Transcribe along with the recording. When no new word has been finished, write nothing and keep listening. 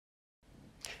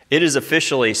It is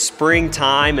officially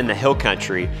springtime in the Hill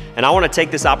Country, and I want to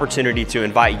take this opportunity to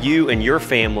invite you and your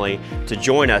family to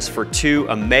join us for two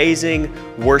amazing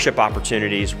worship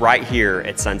opportunities right here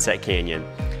at Sunset Canyon.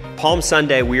 Palm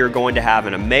Sunday, we are going to have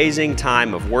an amazing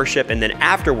time of worship, and then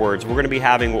afterwards, we're going to be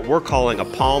having what we're calling a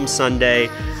Palm Sunday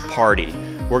party.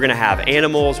 We're going to have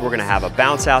animals, we're going to have a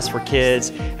bounce house for kids,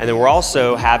 and then we're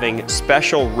also having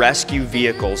special rescue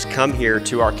vehicles come here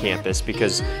to our campus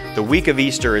because the week of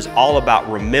Easter is all about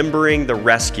remembering the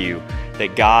rescue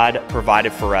that God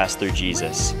provided for us through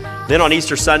Jesus. Then on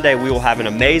Easter Sunday, we will have an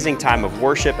amazing time of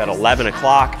worship at 11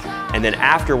 o'clock, and then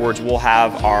afterwards we'll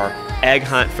have our egg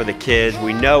hunt for the kids.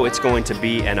 We know it's going to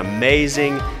be an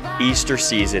amazing Easter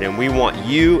season, and we want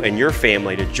you and your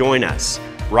family to join us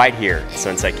right here at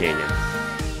Sunset Canyon.